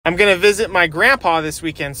I'm gonna visit my grandpa this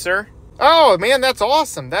weekend, sir. Oh, man, that's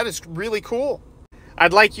awesome. That is really cool.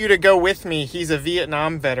 I'd like you to go with me. He's a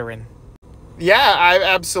Vietnam veteran. Yeah, I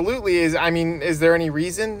absolutely is. I mean, is there any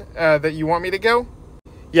reason that you want me to go?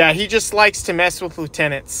 Yeah, he just likes to mess with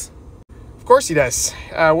lieutenants. Of course he does.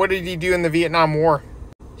 What did he do in the Vietnam War?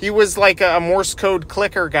 He was like a Morse code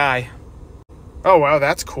clicker guy. Oh, wow,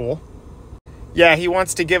 that's cool. Yeah, he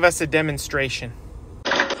wants to give us a demonstration.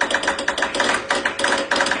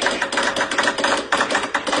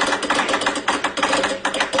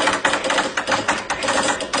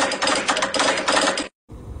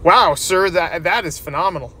 Wow, sir, that is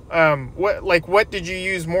phenomenal. What did you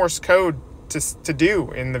use Morse code to do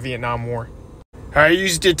in the Vietnam War? I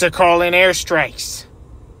used it to call in airstrikes.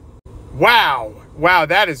 Wow,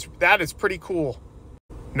 that is pretty cool.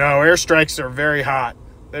 No, airstrikes are very hot.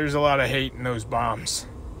 There's a lot of hate in those bombs.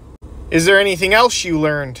 Is there anything else you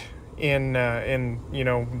learned in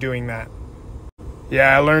doing that?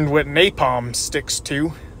 Yeah, I learned what napalm sticks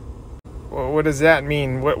to. What does that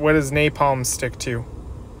mean? What does napalm stick to?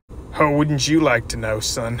 Oh, wouldn't you like to know,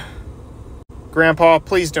 son? Grandpa,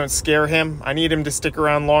 please don't scare him. I need him to stick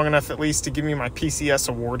around long enough at least to give me my PCS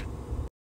award.